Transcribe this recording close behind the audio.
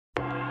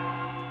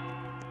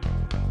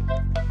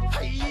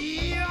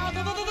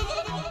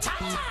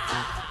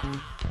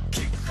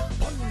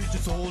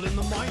all in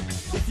the mind.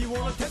 If you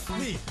wanna test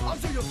me, I'm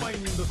sure you'll find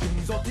the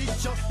things I'll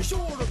teach ya.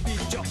 Sure to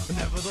beat ya.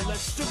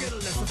 Nevertheless, you'll get a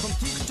lesson from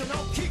teacher.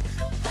 Now kick,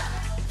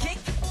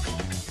 Kick,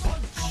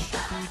 punch,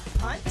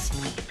 punch,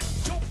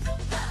 chop,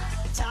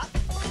 chop,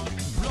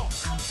 block.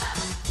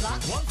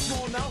 block, Once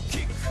more now,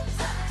 kick,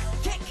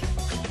 kick,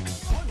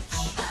 punch,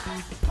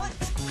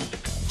 punch,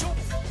 chop,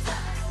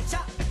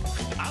 chop,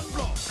 and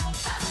block.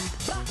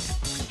 block.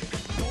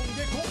 Don't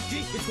get cocky,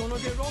 it's gonna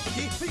get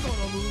rocky. We're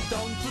gonna move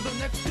down to the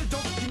next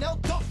jockey. Now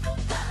duck,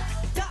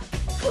 Duck,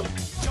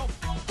 jump,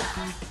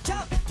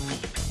 jump,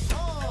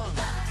 turn,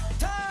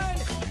 turn,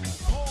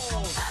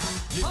 pause.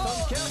 Listen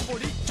Pause.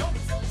 carefully, jump,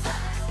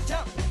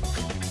 jump,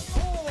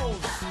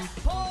 pause,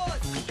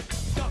 pause,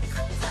 duck,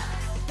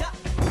 duck,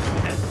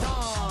 and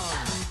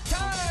turn.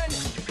 turn.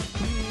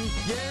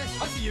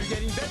 Yeah, I see you're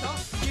getting better.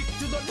 Kick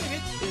to the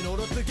limit in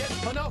order to get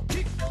her. Now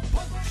kick,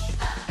 punch,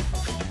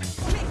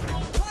 Kick,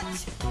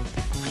 punch,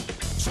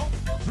 chop,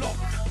 block,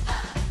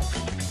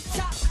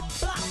 chop,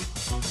 block,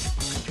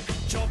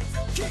 chop,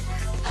 kick,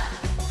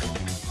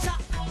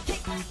 chop,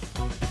 kick,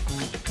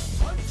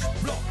 punch,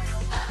 block.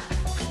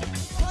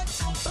 punch,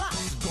 block,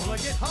 Gonna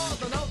get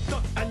harder now,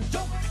 duck and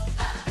jump,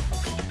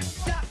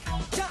 duck,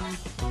 jump,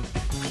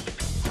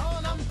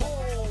 turn and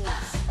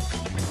pause,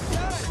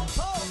 turn,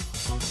 pose,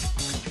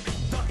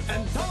 duck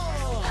and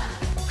turn,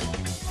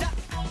 duck,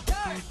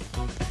 turn,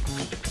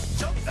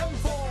 jump and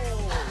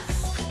pause.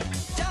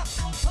 jump,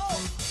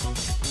 pose.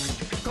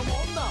 Come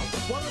on now,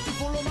 why don't you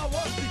follow my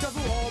words because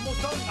we're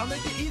almost done. I'll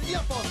make it easier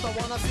first. I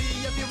wanna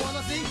see if you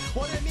wanna see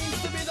what it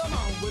means to be the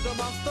man with a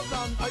master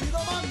plan. Are you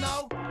the man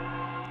now?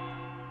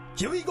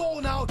 Here we go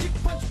now, kick,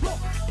 punch, block,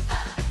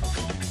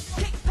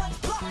 Kick,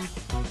 punch, block,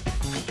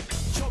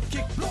 chop,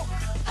 kick, block,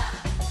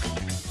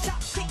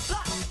 chop, kick,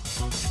 block,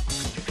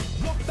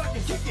 block, duck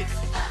and kick it,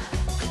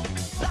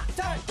 block,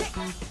 turn, kick,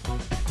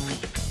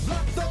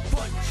 block, duck,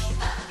 punch,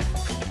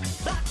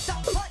 block,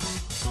 duck, punch,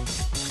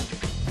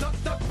 duck,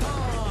 duck,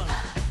 turn,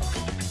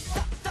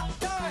 duck, duck,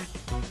 turn,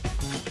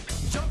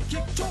 jump,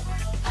 kick, chop,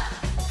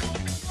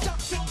 chop,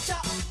 kick,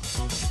 chop,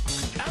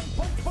 and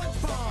punch, punch,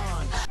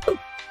 punch.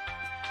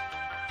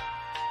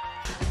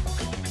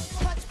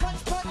 punch,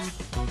 punch, punch.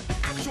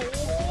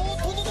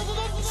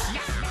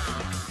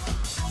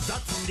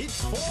 That's it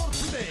for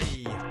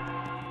today.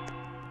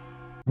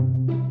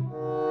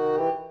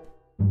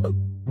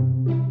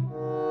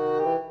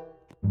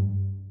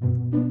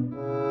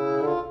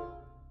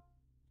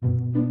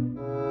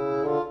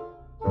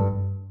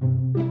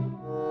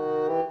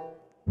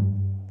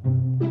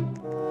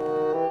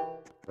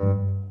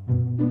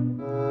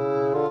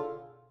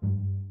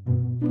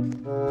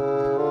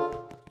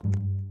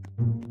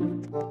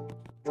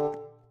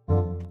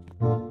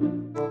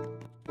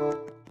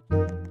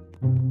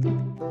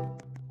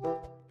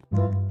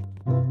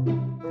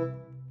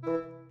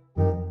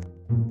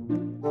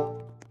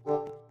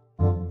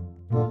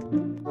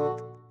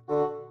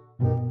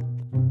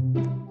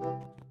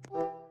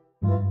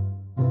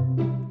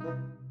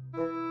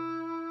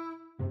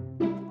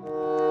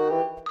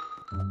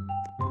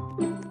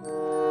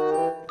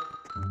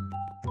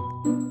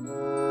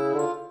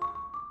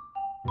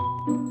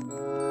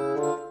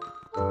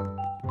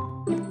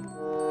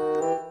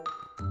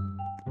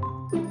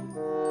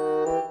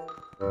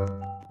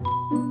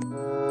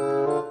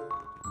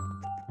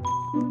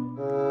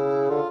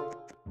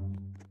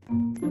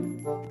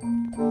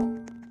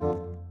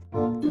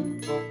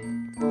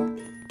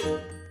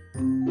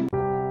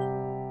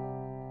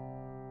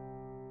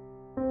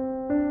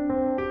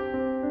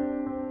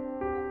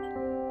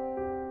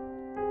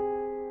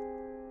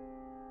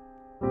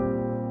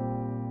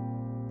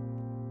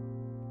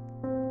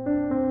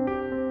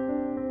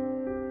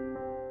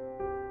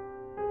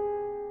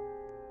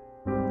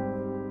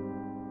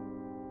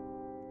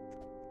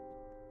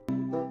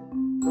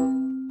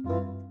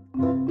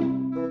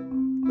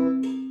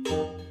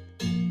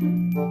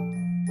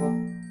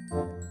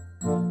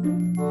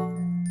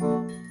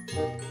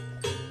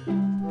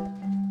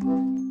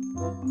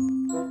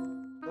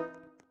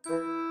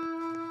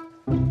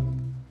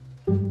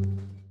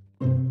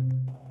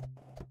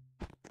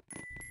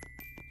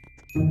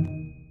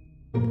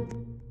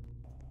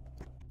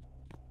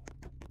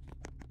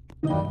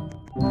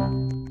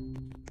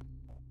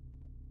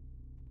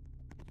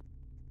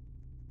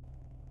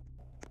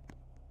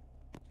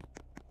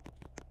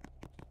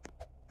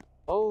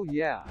 Oh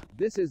yeah,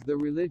 this is the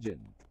religion.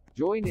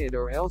 Join it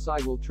or else I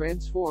will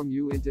transform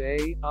you into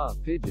a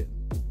pigeon.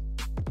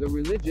 The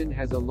religion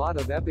has a lot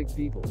of epic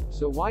people,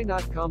 so why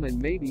not come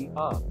and maybe,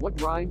 what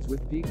rhymes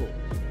with people?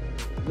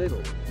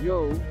 Little,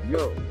 yo,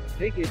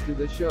 take it to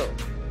the show.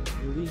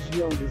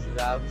 Religião dos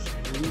rabos,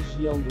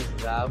 religião dos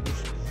rabos,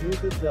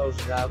 junta-te aos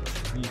rabos,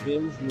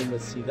 vivemos numa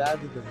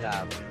cidade de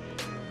rabos.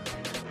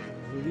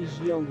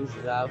 Religião dos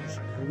rabos,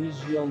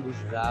 religião dos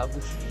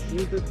rabos,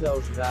 junta-te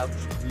aos rabos,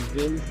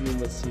 vivemos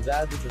numa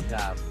cidade de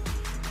rabos.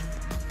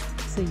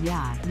 So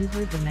yeah, you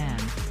heard the man.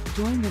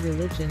 Join the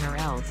religion or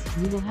else,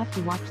 you will have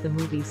to watch the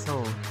movie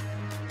Soul.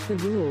 The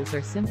rules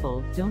are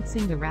simple, don't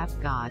sing the rap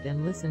god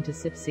and listen to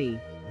Sip C.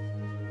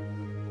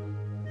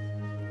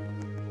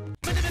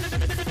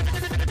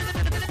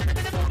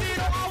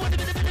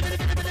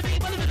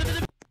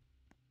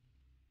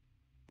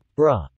 Bruh.